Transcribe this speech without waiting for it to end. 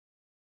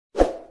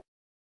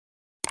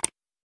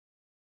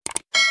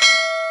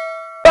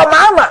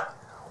Mahama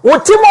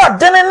Utimo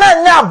denena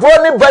nya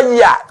broni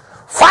baya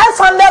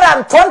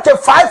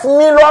 $525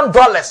 million.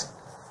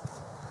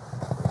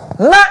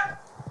 Na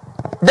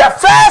the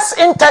first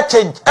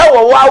interchange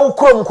ewo wa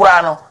ukrom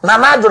kura no na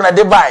nado na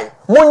de buy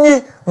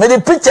munyi me the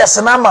pictures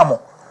na mamo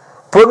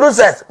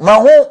producers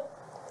mahu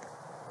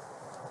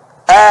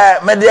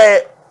me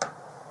the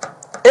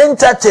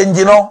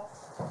interchange no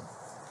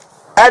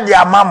e de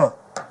amamo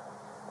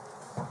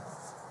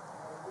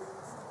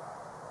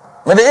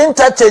me the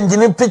interchange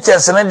ni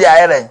pictures na de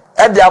ayere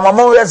e de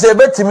amamo we se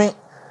betimi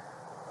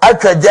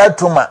atwaja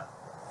tuma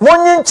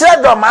munyi nkire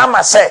do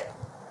Mahama say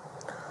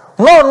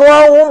no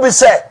won be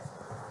say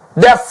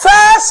the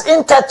first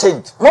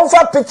interchange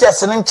monfa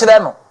pictures in nkire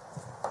no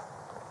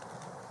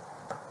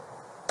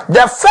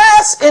the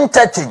first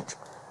interchange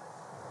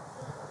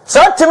so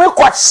timi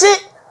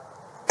kwachi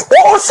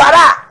o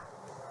sara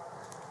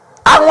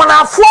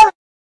anwonafo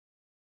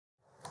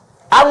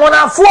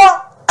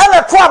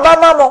ana to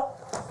abama mo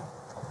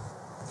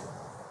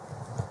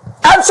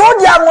and so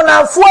the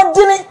anwonafo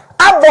dini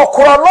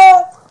abokro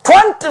no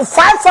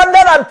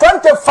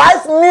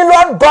 $525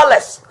 million.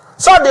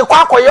 So the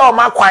kwakoye o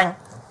makwan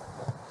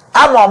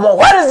amomo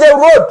what is the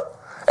road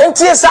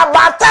it's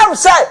about time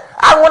say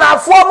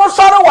anwonafo mo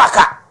soro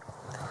waka.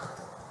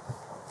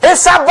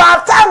 It's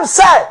about time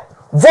say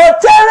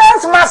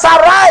Voltarians must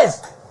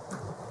arise.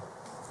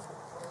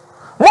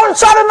 Mon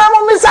soro na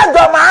mo misa do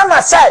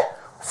Mahama say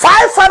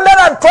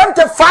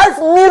 $525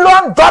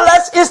 million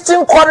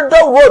Eastern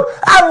Corridor Road.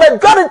 A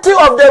majority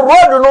of the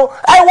road,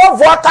 I want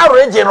Volta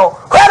region.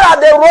 Where are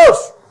the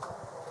roads?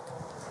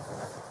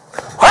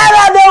 Where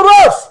are the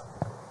roads?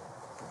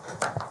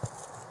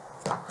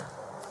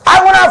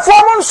 I want a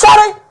form,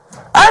 sorry.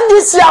 And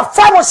this year,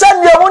 farmer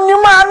said, you want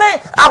your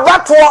money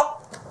about what?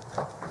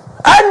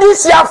 And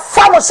this year,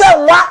 farmer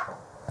said, what?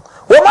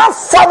 Woman,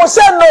 farmer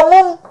said, no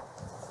moon.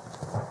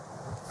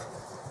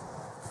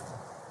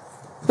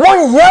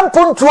 Mon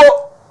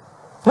yampuntuo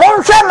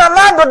mon hwe na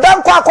nado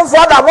dan kwa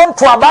akofo da mon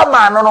to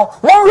abama no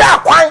mon hwe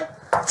akwan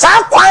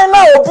sa kwan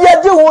na obi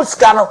agi hu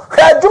sika no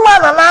hwe aduma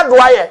na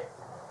nado aye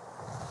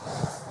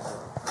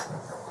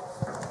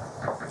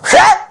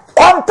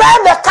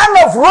compare the kind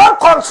of road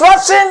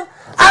construction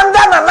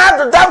under na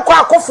nado dan kwa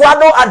akofo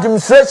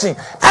administration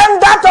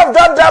and that of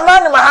Dr.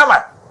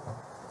 Mahama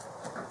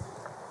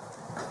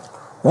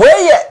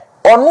weye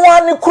onu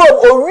ani krom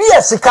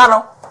owie sika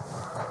no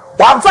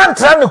wamfa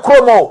ntra ne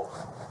krom o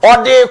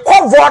or the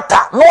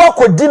water no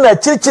akodi na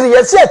chirichiri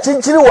yesi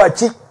achirichiri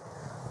wachi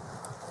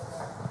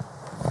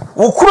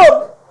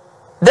ukuro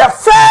the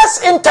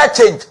first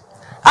interchange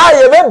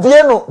ayebe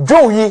bienu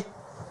joyi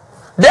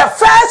the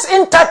first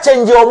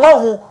interchange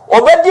omahu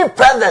obedi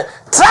president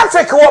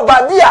traffic wo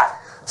babia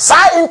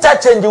sa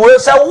interchange we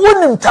say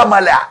wonim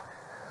tamale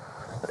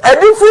a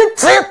different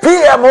 3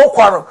 p.m.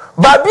 okwaro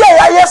babia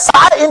yaye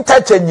sa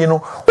interchange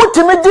no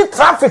utimi di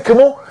traffic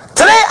mu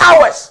 3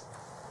 hours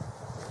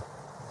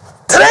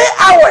 3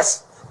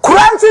 hours.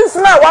 Kurantins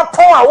na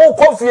wapon a wo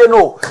kofie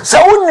no. Se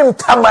wonim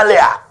tamale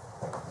a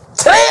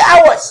 3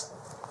 hours.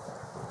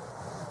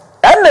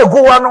 Ene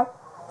guwa no.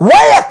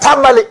 Why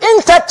tamale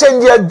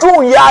interchange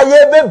adun ya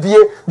ye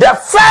bebie the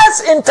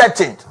first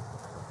interchange.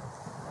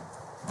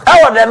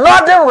 Our the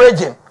northern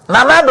region.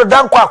 Nanado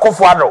danko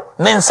akofo ado.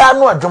 Ne nsa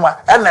no adwuma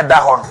ene da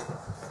ho no.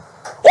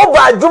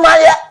 Oba adwuma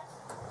ye.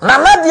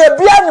 Nanade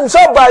bia nim so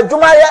oba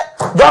adwuma ye.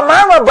 Do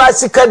Mahama ba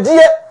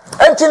sikadie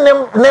enti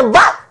ne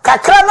ba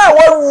kakra na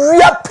wa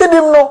wia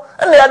pedim no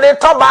na ya de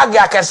to bag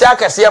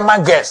akese ma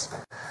guess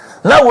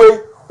na we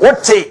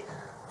wote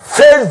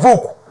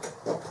Facebook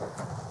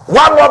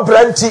one more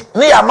branch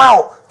ni ya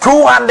ma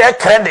 200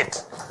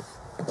 credit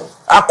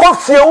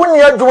akofie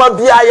woni aduma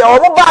bia ya o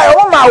ba ya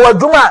o ma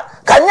waduma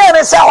kanye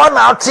ne se ho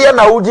na ote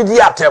na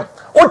wugidi atem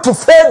wote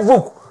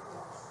Facebook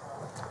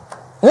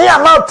ni ya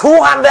ma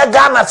 200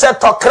 Ghana se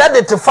to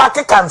credit fa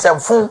ke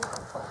kansemfun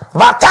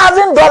ba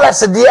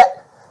 $1,000 de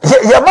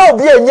yama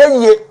obi enye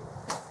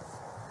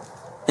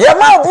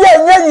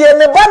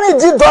ne bani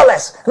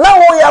 $10 na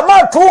wo yama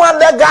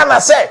 200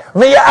 Ghana say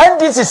me ya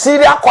NDC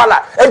Syria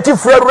kwala enti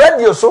free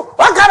radio so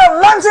what kind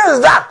of nonsense is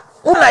that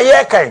na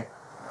Ayeka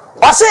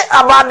I say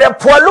about the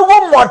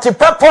Polugu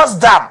multi-purpose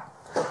dam.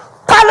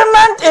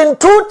 Parliament in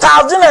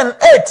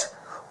 2008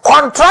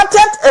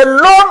 contracted a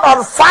loan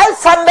of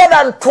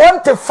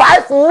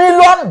 $525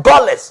 million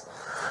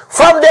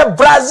from the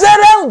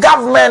Brazilian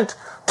government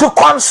to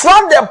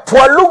construct the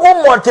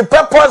Polugu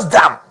multi-purpose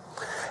dam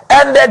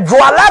and the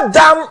Douala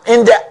Dam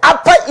in the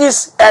Upper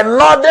East and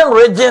Northern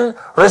region,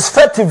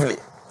 respectively.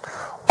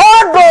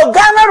 Although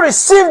Ghana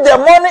received the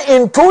money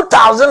in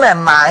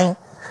 2009,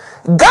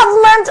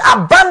 government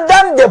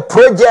abandoned the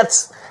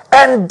projects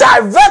and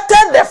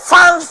diverted the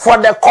funds for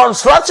the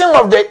construction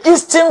of the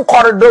Eastern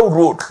Corridor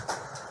Road.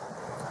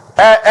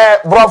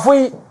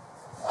 Brofui,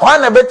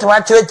 one a bit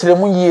much ye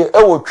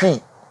ewo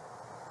tree.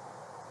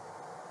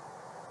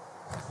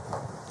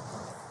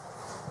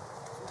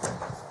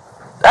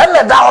 And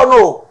the down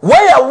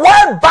where a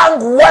World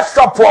Bank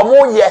workshop for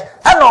more year,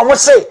 and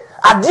almost say,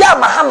 Adia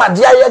Mahama,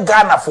 dear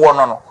Ghana for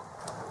no.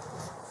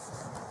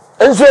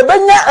 enso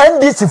ebenya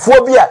NDC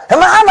fo bia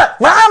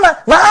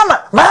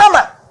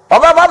Mahama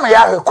obaba ma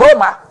yawe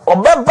kroma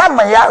obaba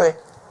ma yawe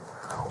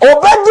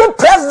obedi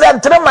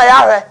president ne ma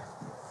yawe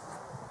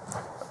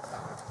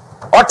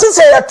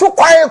otise ya tu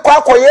kwan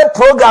kwakoye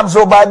programs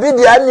obabi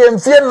dia ne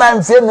mfie na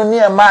mfie no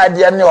ne ma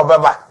dia ne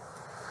obaba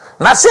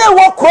na say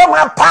wo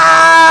kroma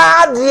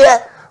pa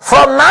dia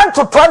from now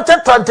to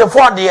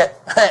 2024 dia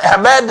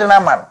ebedi na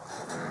man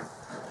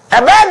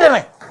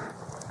ebedi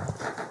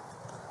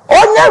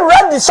only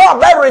ready so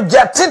I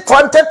rejected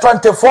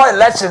 2024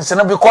 elections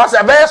because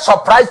I'm very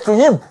surprised to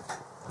him.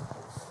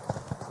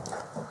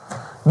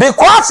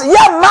 Because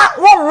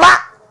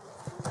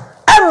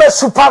I'm a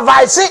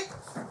supervisor.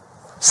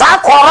 Some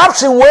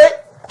corruption way.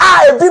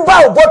 A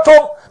people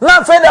bottom.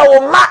 Now further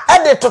will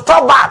at the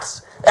total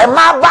box. And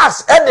my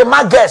boss at the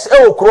my guest.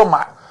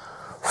 Kroma.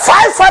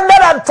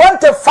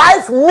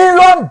 $525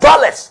 million.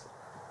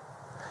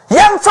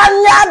 Yem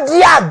fanya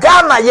dia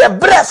Ghana ye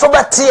breast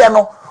over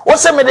tieno.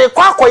 Ose me de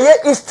kwakoye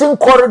Eastern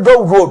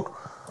Corridor Road.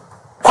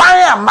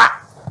 Kwanyama.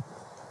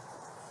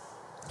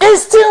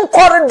 Eastern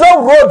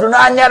Corridor Road na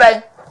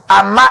anyere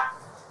ama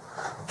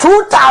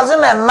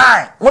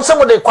 2009. Mose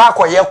me de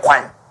kwakoye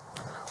kwan.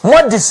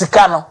 Mo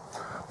disika no.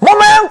 Mo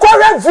me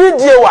enkwore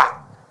video a.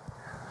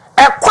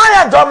 E kwan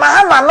ya do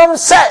Mahama nom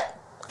se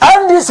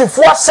NDC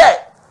for se.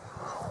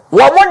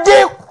 Wo mo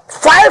de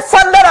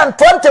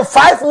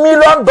 $525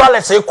 million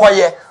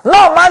ekoye.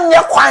 No man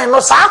ye kwan no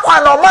sa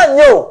kwan no man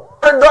ye o.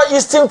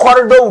 Eastern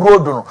Corridor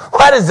Road no.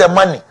 Where is the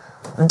money?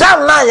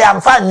 Dam na ya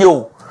mfa nye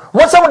o.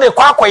 Mo se mo de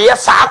kwakoye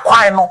sa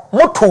kwan no.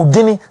 Mo to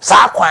dini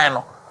sa kwan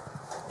no.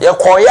 Ye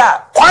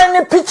koya kwan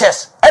ni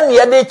pictures and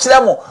ye de kire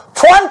mo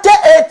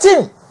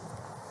 2018.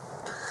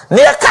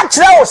 Ne ye ka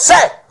kire o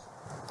se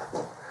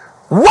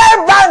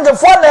World Bank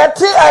for na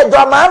ti do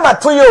Mahama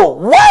to you.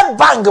 World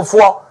Bank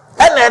for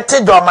na ti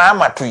do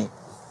Mahama to you.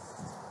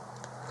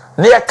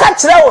 Ne ye ka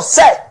kire o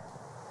se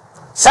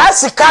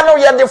Sasikano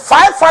ye the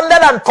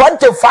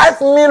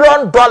 $525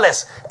 million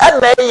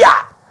and ya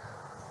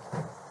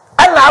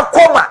and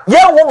akoma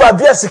ye wo ba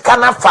bia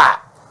sikana fa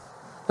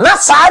na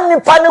saa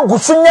nipa ne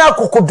gusunya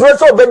akukuduro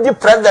so obedi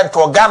president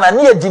of Ghana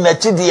ne ye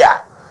dinachi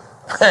dia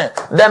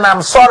then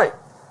I'm sorry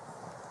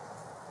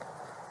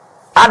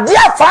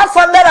adia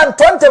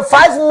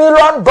 $525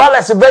 million be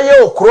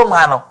ye okrom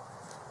ha no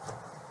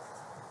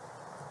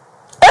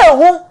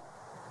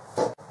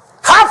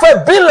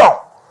 $500 million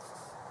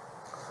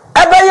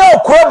ebe yo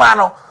kroma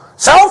no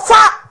so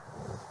fa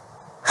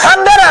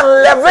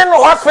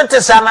 111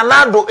 hospitals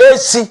ananado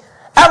AC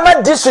ama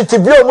district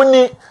bi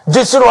omuni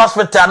district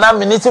hospital na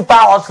municipal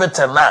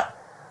hospital na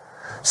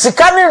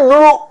sikani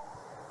nuru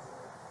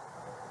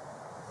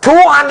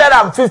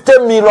 $250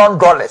 million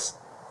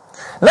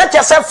na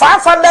chese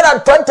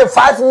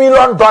 $525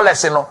 million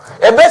no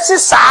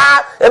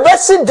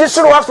ebesi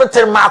district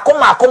hospital mako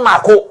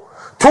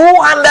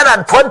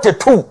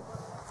 222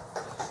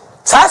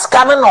 Sas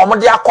kamen no mo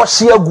de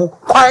akohye agu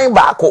kwan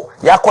baako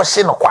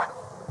yakohye no kwa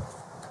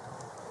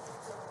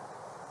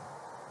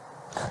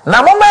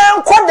na mo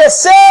men ko the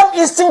same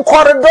Eastern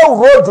Corridor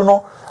Road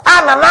no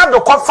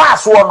ananado ko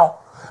fast wo no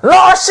no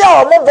ohye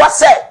o mo bo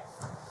se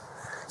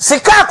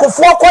sika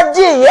akofo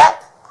kwaji ye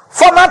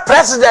former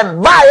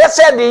president ba ye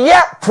said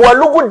ye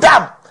Pualugu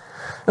dam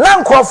na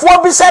nkrofo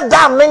bi se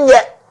dam ne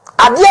nye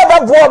ade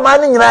ababo ma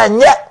ne nyina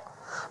nye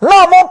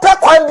no mo pe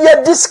kwan bi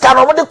diska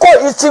no mo de ko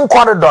Eastern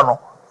Corridor no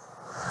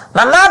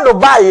na nado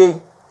baye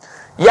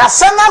ya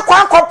sana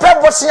kwa kope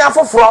bosia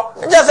foforo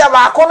je se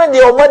ba ko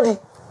de omadi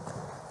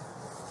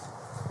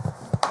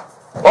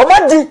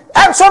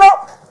enso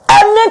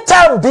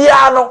anytime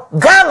biano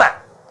Ghana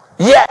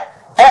ye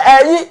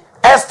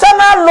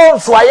external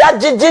loans wa ya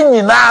jiji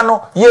nyina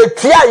no ye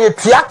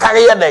tua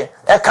kare ye den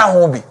e ka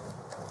ho bi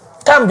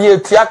tam bi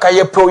tua ka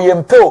ye pro ye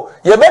mpo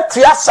ye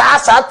betua saa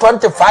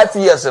 25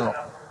 years no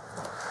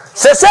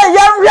se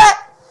yanwe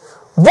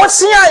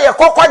bosia ye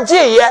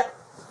kokwaje ye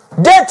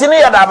date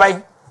ni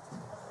yadabai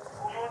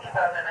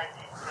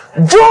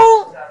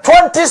June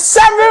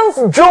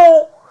 27th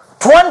June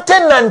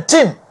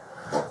 2019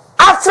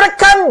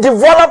 African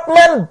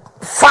Development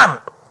Fund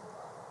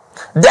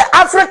the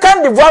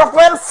African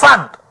Development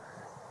Fund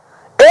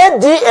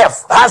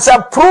ADF has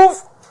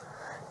approved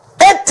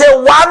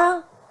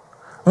 $81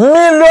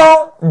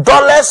 million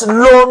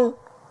loan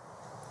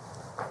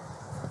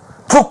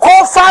to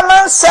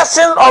co-finance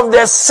section of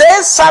the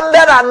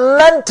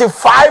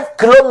 695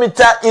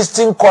 kilometer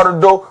Eastern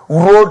Corridor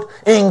Road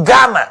in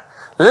Ghana,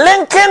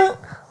 linking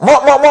and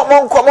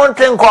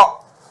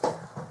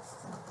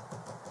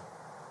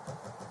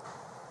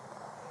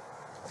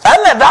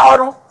that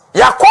one,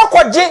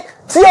 Yakwaji,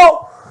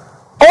 Theo,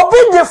 obi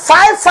the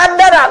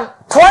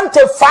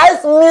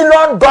 $525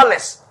 million.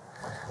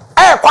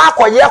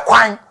 Kwakwaye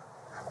kwan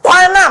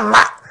na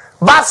ma.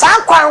 Basa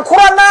kwan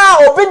kura na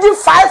obidi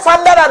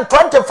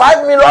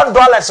 $525 million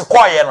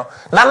koye no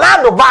na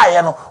nado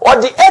baye no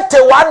or the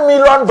 $81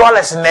 million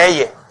na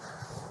eye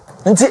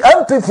nti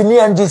MPP ni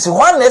NDC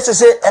one na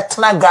say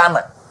etna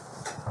Ghana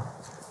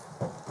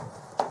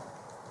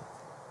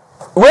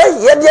we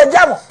ye de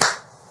agamo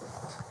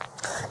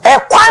a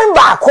kwan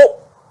baako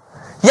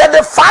ye the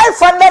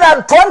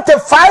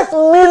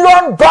 $525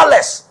 million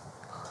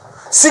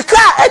sika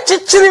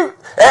echichiri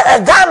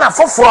Ghana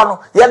foforo no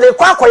ye de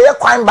kwakoye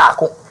kwan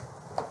baako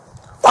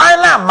kwan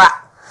na ma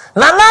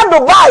na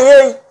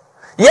Dubai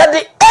ye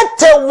de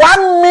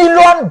 $81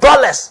 million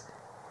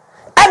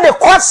and the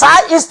kwasa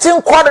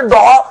Eastern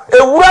Corridor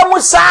ewura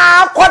musa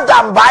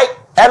kodambai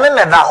ene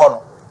ne da ho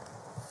no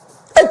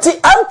enti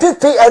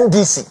MPP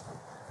NDC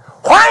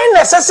why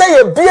necessary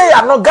ye bie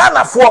ya no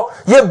Ghana for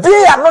ye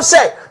bie ya no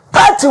say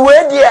party we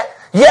die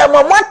ye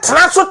mama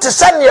transo te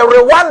send ye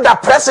Rwanda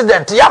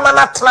president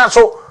yamana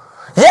transo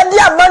ye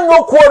dia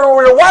manwo ko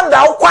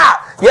Rwanda ukwa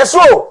ye so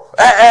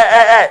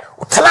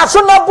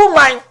transo na bu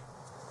man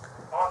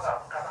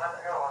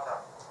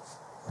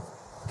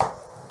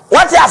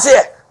what you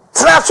say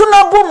transo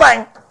na bu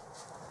man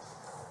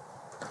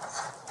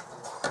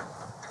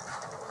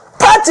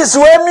parties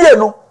we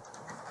mienu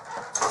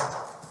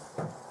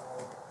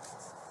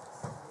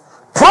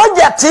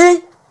project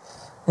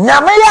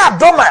nyame ya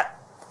doma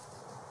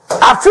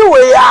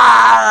afiwe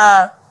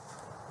ya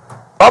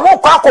omo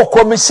kwa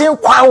commission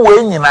kwan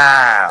we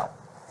nyina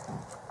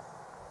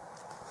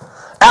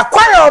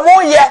akwan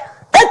omo ye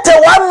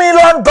 $81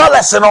 million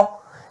no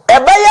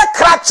ebeye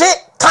krachi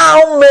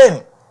town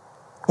main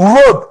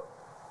road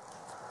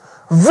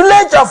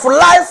Village of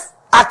Life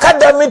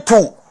Academy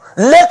to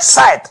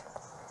Lakeside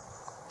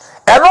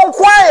enon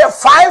kwa ye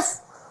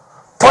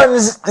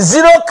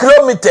 5.0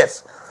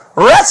 kilometers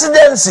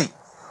residency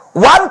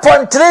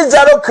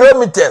 1.30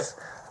 kilometers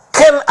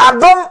Ken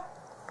Adam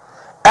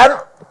and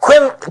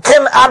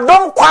Ken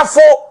Adam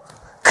Kwafo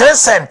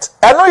Crescent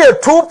eno ye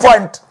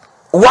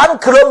 2.1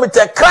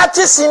 kilometer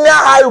Krachi Senior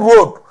High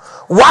Road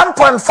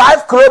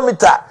 1.5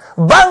 kilometer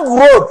Bank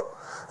Road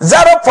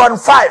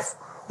 0.5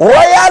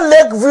 Royal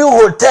Lakeview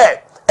Hotel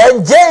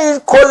and J.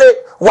 Cole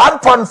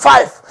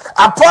 1.5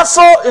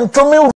 Apostle Intumi